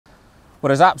Well,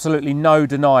 there's absolutely no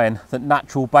denying that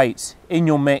natural baits in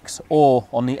your mix or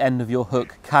on the end of your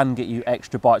hook can get you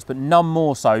extra bites, but none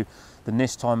more so than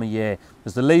this time of year.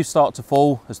 As the leaves start to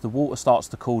fall, as the water starts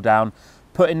to cool down,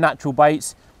 putting natural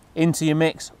baits into your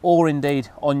mix or indeed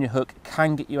on your hook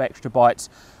can get you extra bites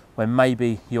when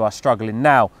maybe you are struggling.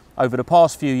 Now, over the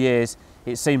past few years,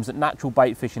 it seems that natural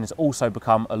bait fishing has also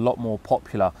become a lot more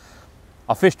popular.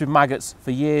 I fished with maggots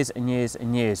for years and years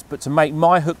and years, but to make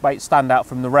my hook bait stand out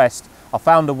from the rest, I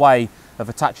found a way of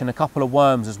attaching a couple of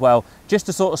worms as well, just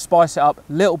to sort of spice it up,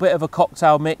 a little bit of a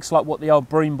cocktail mix like what the old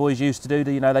Bream boys used to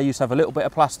do. You know, they used to have a little bit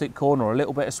of plastic corn or a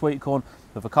little bit of sweet corn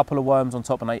with a couple of worms on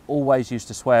top, and they always used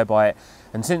to swear by it.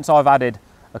 And since I've added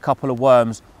a couple of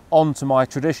worms onto my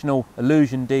traditional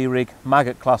Illusion D-Rig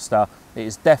maggot cluster, it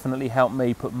has definitely helped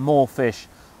me put more fish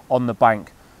on the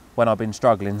bank when I've been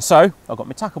struggling. So I've got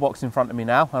my tackle box in front of me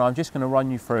now, and I'm just going to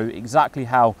run you through exactly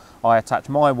how I attach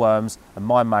my worms and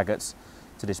my maggots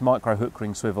to this micro hook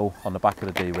ring swivel on the back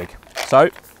of the D-Rig. So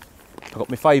I've got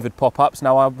my favoured pop-ups.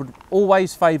 Now, I would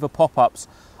always favour pop-ups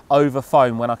over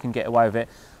foam when I can get away with it,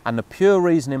 and the pure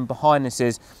reasoning behind this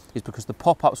is because the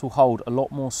pop-ups will hold a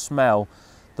lot more smell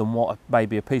than what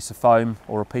maybe a piece of foam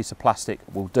or a piece of plastic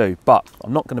will do. But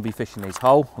I'm not going to be fishing these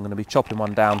whole. I'm going to be chopping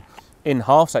one down in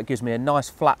half, so it gives me a nice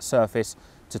flat surface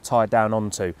to tie down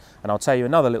onto. And I'll tell you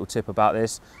another little tip about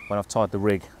this when I've tied the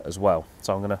rig as well.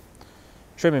 So I'm going to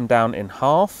trim him down in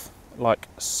half like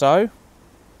so.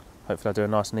 Hopefully I do a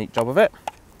nice neat job of it.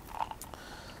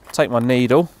 Take my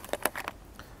needle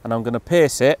and I'm going to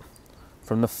pierce it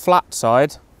from the flat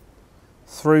side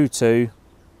through to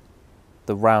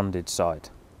the rounded side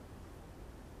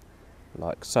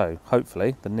like so.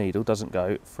 Hopefully the needle doesn't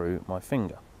go through my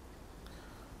finger.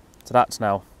 So that's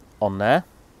now on there,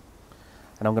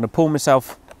 and I'm going to pull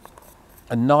myself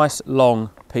a nice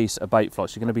long piece of bait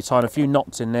floss. You're going to be tying a few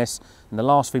knots in this, and the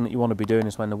last thing that you want to be doing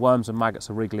is when the worms and maggots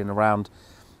are wriggling around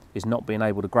is not being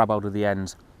able to grab hold of the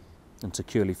ends and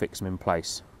securely fix them in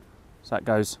place. So that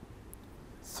goes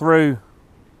through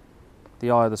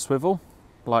the eye of the swivel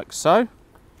like so, and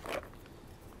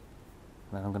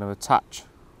then I'm going to attach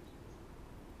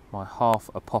my half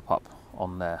a pop-up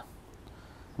on there.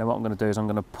 Now what I'm going to do is I'm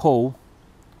going to pull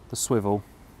the swivel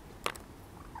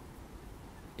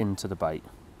into the bait,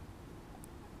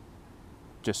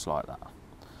 just like that.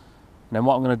 And then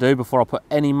what I'm going to do before I put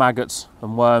any maggots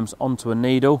and worms onto a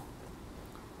needle,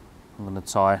 I'm going to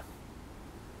tie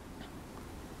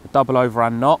a double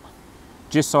overhand knot,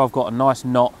 just so I've got a nice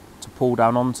knot to pull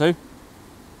down onto.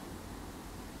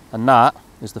 And that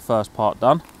is the first part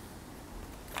done.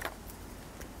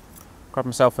 Grab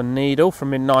myself a needle from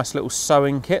my nice little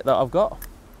sewing kit that I've got.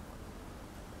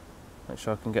 Make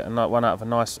sure I can get one out of a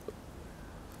nice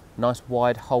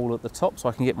wide hole at the top so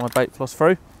I can get my bait floss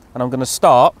through. And I'm going to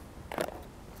start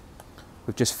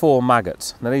with just 4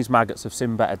 maggots. Now these maggots have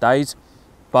seen better days,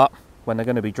 but when they're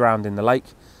going to be drowned in the lake,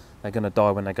 they're going to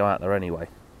die when they go out there anyway.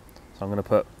 So I'm going to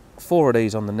put 4 of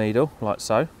these on the needle like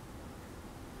so.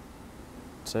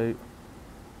 2,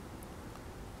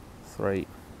 3,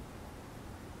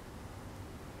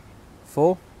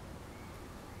 4.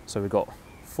 So we've got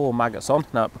 4 maggots on.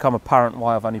 Now it'll become apparent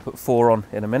why I've only put 4 on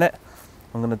in a minute.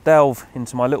 I'm going to delve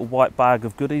into my little white bag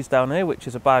of goodies down here, which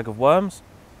is a bag of worms,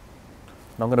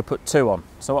 and I'm going to put 2 on.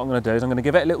 So what I'm going to do is I'm going to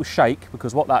give it a little shake,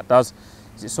 because what that does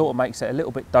is it sort of makes it a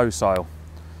little bit docile.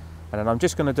 And then I'm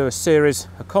just going to do a series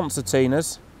of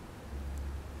concertinas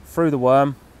through the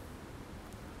worm,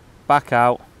 back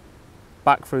out,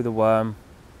 back through the worm,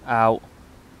 out,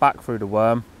 back through the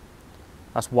worm.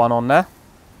 That's 1 on there.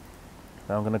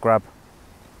 Now I'm going to grab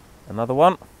another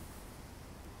one.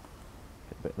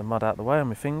 Get a bit of the mud out of the way on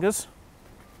my fingers,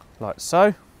 like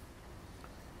so.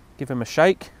 Give him a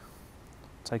shake.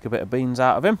 Take a bit of beans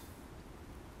out of him.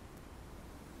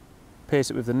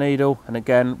 Pierce it with the needle, and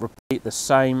again repeat the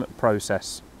same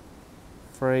process.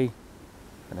 3,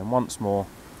 and then once more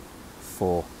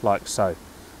 4, like so.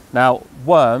 Now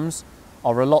worms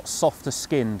are a lot softer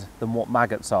skinned than what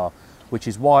maggots are, which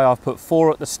is why I've put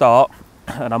 4 at the start,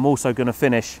 and I'm also going to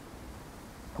finish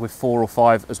with 4 or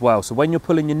 5 as well. So when you're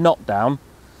pulling your knot down,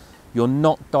 you're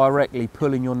not directly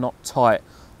pulling your knot tight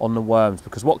on the worms,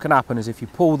 because what can happen is if you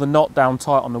pull the knot down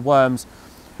tight on the worms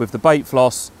with the bait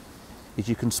floss, is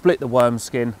you can split the worm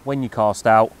skin. When you cast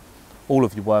out, all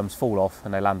of your worms fall off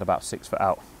and they land about 6 foot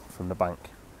out from the bank.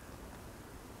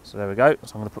 So there we go.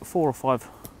 So I'm going to put 4 or 5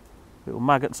 little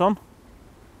maggots on,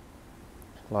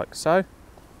 like so.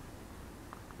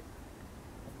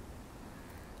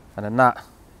 And then that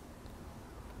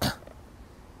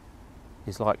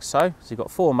is like so. So you've got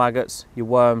 4 maggots, your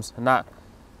worms, and that,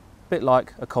 a bit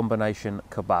like a combination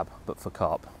kebab, but for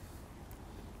carp.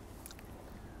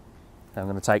 Now I'm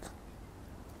going to take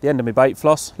the end of my bait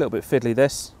floss, a little bit fiddly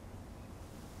this,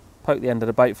 poke the end of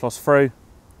the bait floss through,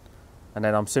 and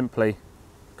then I'm simply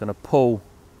going to pull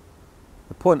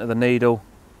the point of the needle,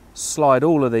 slide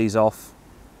all of these off,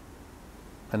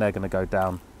 and they're going to go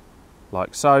down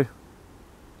like so.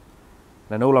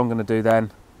 Then all I'm going to do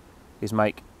then is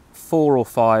make 4 or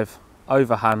 5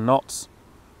 overhand knots.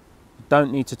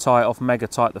 Don't need to tie it off mega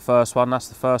tight the first one. That's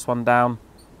the first one down,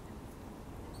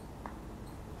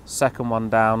 second one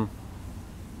down,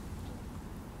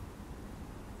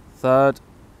 third,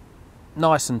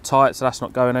 nice and tight so that's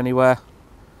not going anywhere,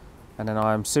 and then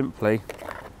I am simply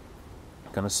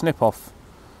going to snip off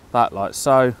that like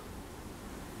so.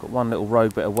 Got one little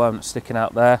rogue bit of worm that's sticking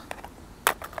out there,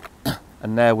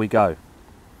 and there we go.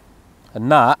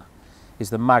 And that is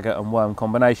the maggot and worm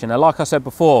combination. Now, like I said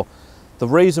before, the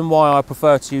reason why I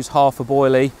prefer to use half a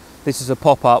boilie, this is a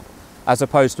pop-up, as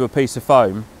opposed to a piece of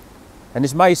foam, and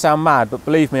this may sound mad, but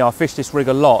believe me, I fish this rig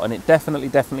a lot, and it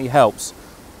definitely helps.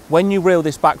 When you reel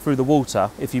this back through the water,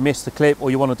 if you miss the clip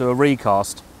or you want to do a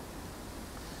recast,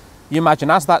 you imagine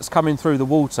as that's coming through the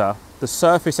water, the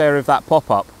surface area of that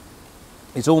pop-up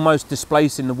is almost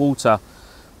displacing the water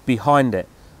behind it.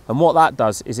 And what that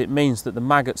does is it means that the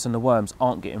maggots and the worms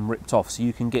aren't getting ripped off, so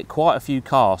you can get quite a few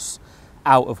casts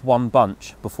out of one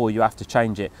bunch before you have to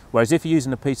change it. Whereas if you're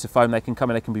using a piece of foam, they can come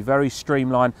in, they can be very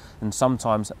streamlined, and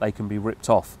sometimes they can be ripped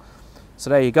off. So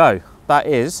there you go. That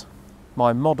is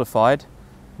my modified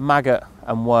maggot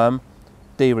and worm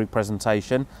D-rig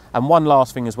presentation. And one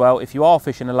last thing as well, if you are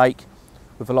fishing a lake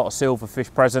with a lot of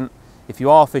silverfish present, if you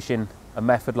are fishing a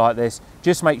method like this,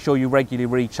 just make sure you regularly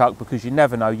re-chuck, because you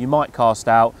never know, you might cast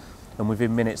out and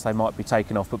within minutes they might be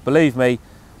taken off. But believe me,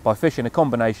 by fishing a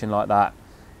combination like that,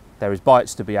 there is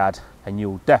bites to be had, and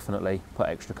you'll definitely put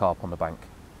extra carp on the bank.